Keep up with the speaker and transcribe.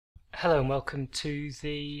Hello and welcome to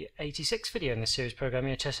the 86th video in this series,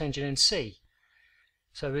 Programming a Chess Engine in C.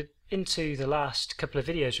 So we're into the last couple of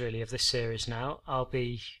videos really of this series now. I'll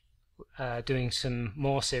be doing some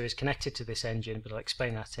more series connected to this engine, but I'll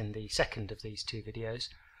explain that in the second of these two videos.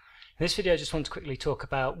 In this video I just want to quickly talk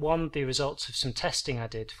about one, the results of some testing I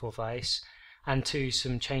did for Vice, and two,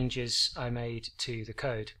 some changes I made to the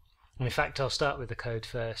code. And in fact I'll start with the code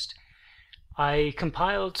first. I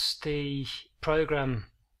compiled the program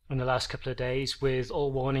in the last couple of days with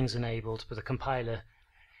all warnings enabled with a compiler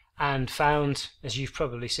and found, as you've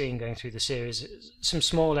probably seen going through the series, some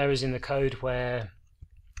small errors in the code where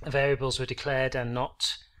variables were declared and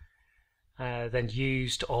not then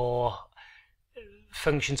used, or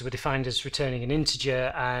functions were defined as returning an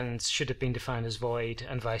integer and should have been defined as void,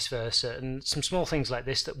 and vice versa, and some small things like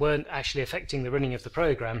this that weren't actually affecting the running of the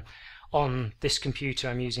program on this computer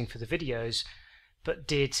I'm using for the videos, but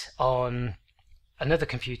did on another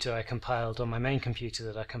computer I compiled, on my main computer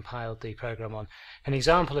that I compiled the program on. An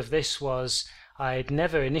example of this was I'd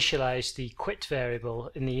never initialized the quit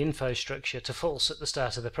variable in the info structure to false at the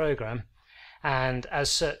start of the program, and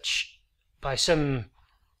as such, by some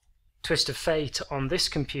twist of fate on this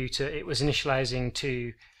computer, it was initializing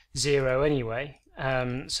to 0 anyway,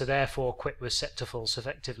 so therefore quit was set to false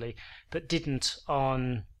effectively, but didn't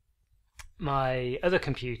on my other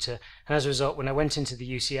computer, and as a result when I went into the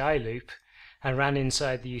UCI loop and ran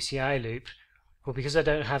inside the UCI loop, well, because I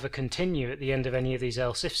don't have a continue at the end of any of these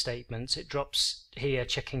else if statements, it drops here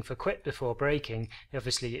checking for quit before breaking.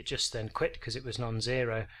 Obviously it just then quit because it was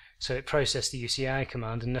non-zero, so it processed the UCI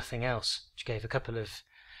command and nothing else, which gave a couple of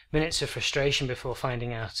minutes of frustration before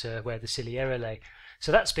finding out where the silly error lay.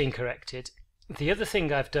 So that's been corrected. The other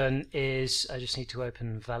thing I've done is, I just need to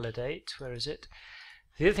open validate, where is it?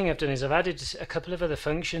 The other thing I've done is I've added a couple of other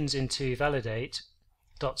functions into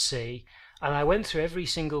validate.c, and I went through every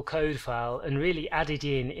single code file and really added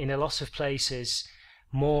in a lot of places,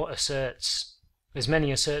 more asserts, as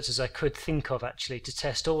many asserts as I could think of actually, to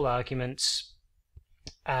test all arguments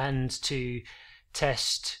and to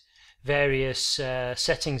test various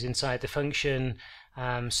settings inside the function.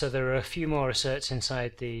 So there are a few more asserts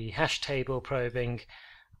inside the hash table probing,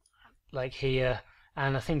 like here,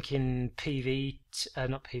 and I think in not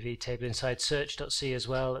PV table, inside search.c as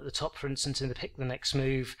well at the top, for instance, in the pick the next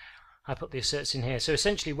move, I put the asserts in here. So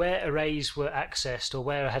essentially where arrays were accessed, or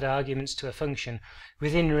where I had arguments to a function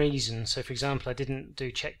within reason. So for example, I didn't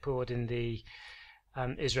do checkboard in the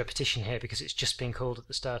is repetition here because it's just been called at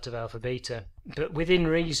the start of alpha beta, but within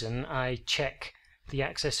reason I check the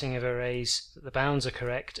accessing of arrays, that the bounds are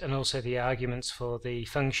correct, and also the arguments for the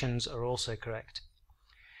functions are also correct.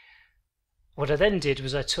 What I then did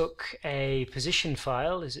was I took a position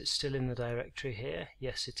file, is it still in the directory here?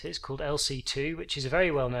 Yes it is, called lc2, which is a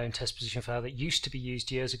very well known test position file that used to be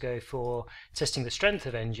used years ago for testing the strength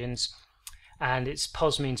of engines, and its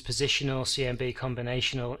pos means positional, CMB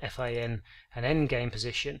combinational, FIN and endgame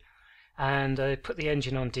position, and I put the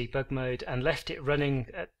engine on debug mode and left it running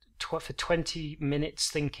for 20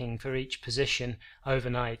 minutes thinking for each position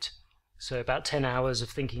overnight. So about 10 hours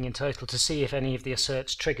of thinking in total to see if any of the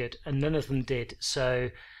asserts triggered, and none of them did.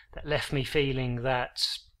 So that left me feeling that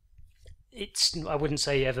it's, I wouldn't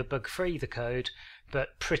say ever bug free the code,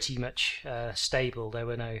 but pretty much stable. There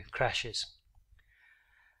were no crashes.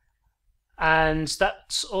 And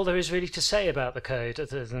that's all there is really to say about the code.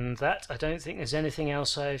 Other than that, I don't think there's anything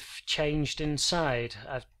else I've changed inside.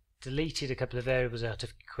 I've deleted a couple of variables out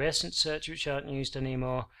of quiescent search which aren't used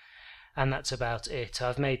anymore, and that's about it.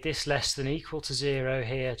 I've made this less than equal to 0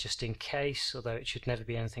 here just in case, although it should never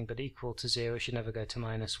be anything but equal to 0, it should never go to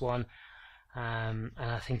 -1. And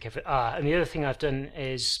I think and the other thing I've done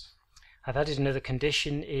is I've added another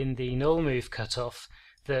condition in the null move cutoff,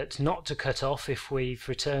 that not to cut off if we've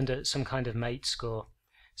returned some kind of mate score.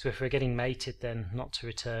 So if we're getting mated, then not to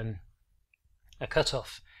return a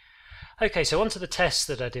cutoff. Okay, so on to the tests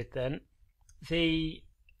that I did then.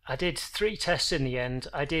 I did 3 tests in the end.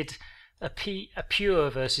 I did a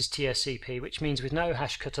pure versus TSCP, which means with no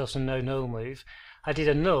hash cutoffs and no null move. I did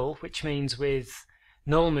a null, which means with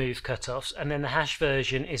null move cutoffs, and then the hash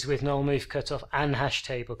version is with null move cutoff and hash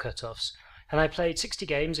table cutoffs. And I played 60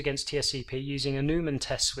 games against TSCP using a Newman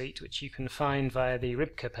test suite, which you can find via the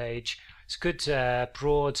Ribka page. It's a good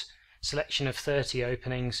broad selection of 30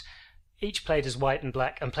 openings, each played as white and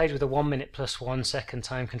black, and played with a 1 minute plus 1 second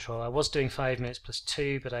time control. I was doing 5 minutes plus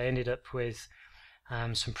 2, but I ended up with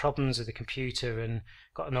some problems with the computer and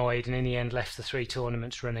got annoyed, and in the end left the 3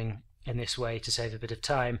 tournaments running in this way to save a bit of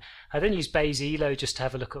time. I then used Bayes ELO just to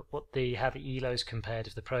have a look at how the ELOs compared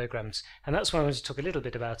of the programs, and that's what I wanted to talk a little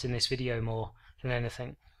bit about in this video more than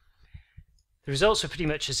anything. The results were pretty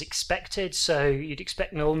much as expected, so you'd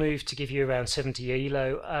expect null move to give you around 70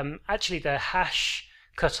 elo. Actually, the hash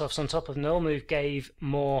cutoffs on top of null move gave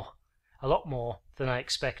a lot more than I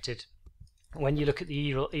expected when you look at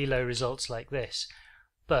the elo results like this.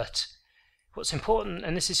 But what's important,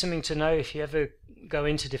 and this is something to know if you ever go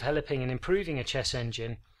into developing and improving a chess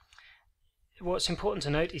engine, what's important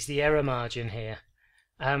to note is the error margin here.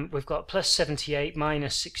 We've got plus 78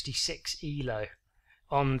 minus 66 elo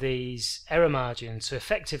on these error margins, so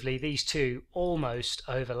effectively these two almost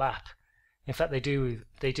overlap. In fact, they do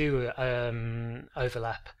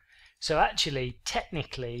overlap. So actually,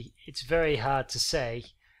 technically, it's very hard to say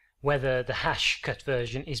whether the hash cut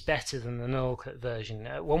version is better than the null cut version.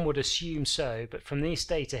 One would assume so, but from this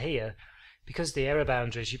data here, because the error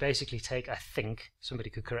boundaries, you basically take, I think, somebody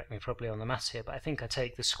could correct me probably on the maths here, but I think I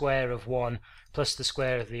take the square of one plus the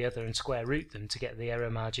square of the other and square root them to get the error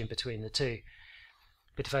margin between the two.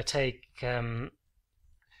 But if I take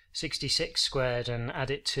 66 squared and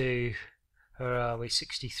add it to, where are we,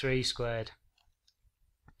 63 squared,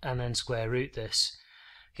 and then square root this,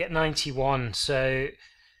 get 91. So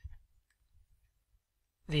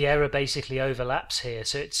the error basically overlaps here,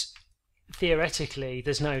 so it's theoretically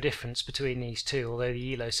there's no difference between these two, although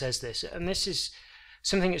the ELO says this. And this is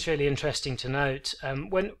something that's really interesting to note.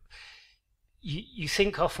 When you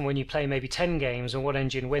think often when you play maybe 10 games and what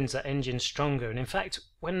engine wins, that engine's stronger. And in fact,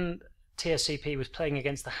 when TSCP was playing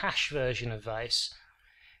against the hash version of Vice,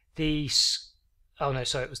 oh no,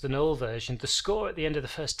 sorry, it was the null version, the score at the end of the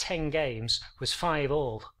first 10 games was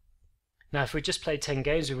 5-all. Now, if we just played 10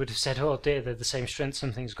 games, we would have said, oh dear, they're the same strength,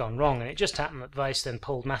 something's gone wrong. And it just happened that Vice then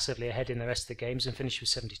pulled massively ahead in the rest of the games and finished with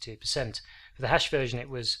 72%. For the hash version, it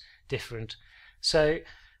was different. So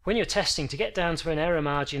when you're testing, to get down to an error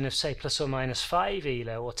margin of, say, plus or minus 5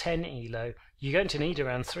 elo or 10 elo, you're going to need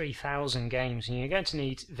around 3,000 games, and you're going to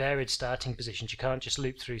need varied starting positions. You can't just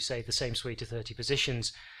loop through, say, the same suite of 30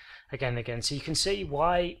 positions again and again. So you can see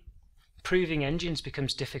why proving engines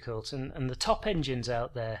becomes difficult. And the top engines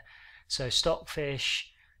out there, so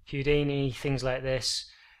Stockfish, Houdini, things like this,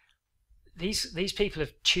 these people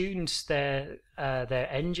have tuned their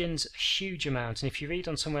engines a huge amount. And if you read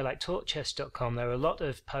on somewhere like TalkChess.com, there are a lot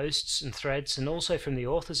of posts and threads, and also from the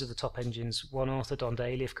authors of the top engines. One author, Don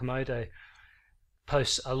Daly of Komodo,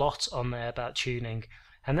 posts a lot on there about tuning,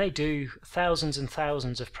 and they do thousands and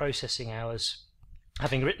thousands of processing hours,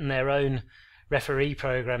 having written their own referee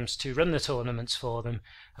programs to run the tournaments for them.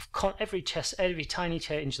 Every tiny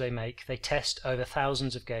change they make, they test over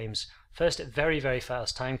thousands of games, first at very, very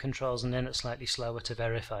fast time controls and then at slightly slower to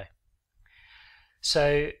verify.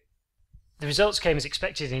 So the results came as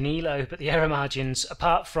expected in ELO, but the error margins,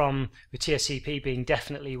 apart from with TSCP being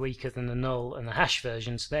definitely weaker than the null and the hash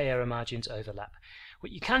versions, their error margins overlap.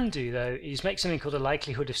 What you can do though is make something called a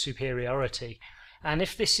likelihood of superiority. And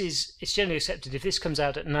if this is, it's generally accepted, if this comes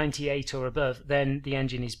out at 98 or above, then the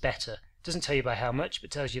engine is better. It doesn't tell you by how much,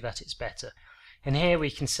 but tells you that it's better. And here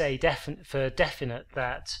we can say for definite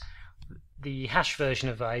that the hash version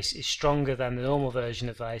of Vice is stronger than the normal version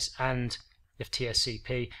of Vice and of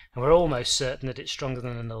TSCP, and we're almost certain that it's stronger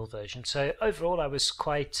than the null version. So overall I was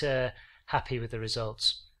quite happy with the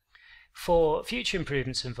results. For future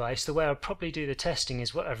improvements in Vice, the way I'll probably do the testing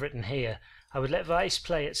is what I've written here. I would let Vice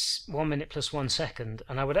play at 1 minute plus 1 second,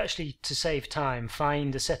 and I would actually, to save time,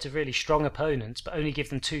 find a set of really strong opponents, but only give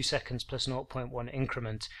them 2 seconds plus 0.1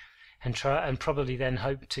 increment, and probably then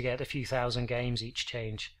hope to get a few thousand games each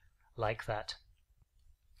change like that.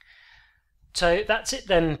 So that's it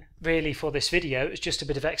then really for this video. It's just a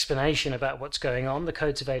bit of explanation about what's going on. The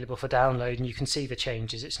code's available for download and you can see the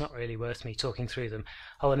changes. It's not really worth me talking through them.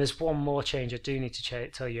 Oh, and there's one more change I do need to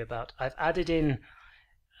tell you about. I've added in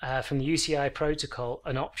from the UCI protocol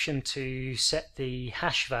an option to set the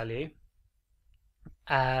hash value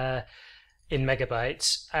in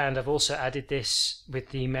megabytes, and I've also added this with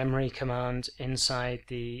the memory command inside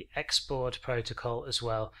the export protocol as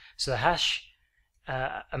well. So the hash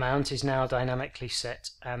amount is now dynamically set,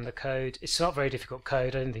 and the code, it's not very difficult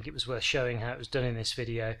code. I didn't think it was worth showing how it was done in this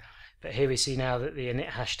video, but here we see now that the init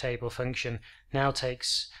hash table function now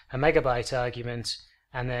takes a megabyte argument,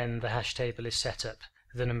 and then the hash table is set up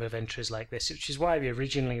the number of entries like this, which is why we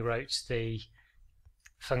originally wrote the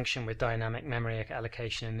function with dynamic memory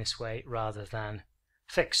allocation in this way rather than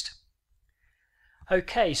fixed.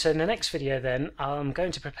 Okay, so in the next video then, I'm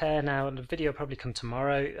going to prepare now, and the video will probably come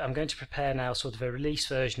tomorrow, I'm going to prepare now sort of a release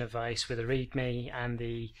version of Vice with a README and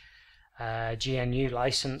the GNU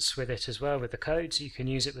license with it as well, with the code, so you can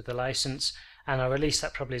use it with the license, and I'll release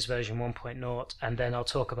that probably as version 1.0, and then I'll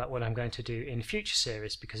talk about what I'm going to do in future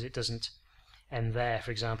series, because it doesn't end there,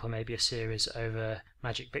 for example, maybe a series over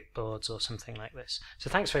magic bit boards or something like this. So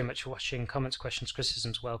thanks very much for watching. Comments, questions,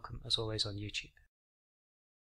 criticisms welcome as always on YouTube.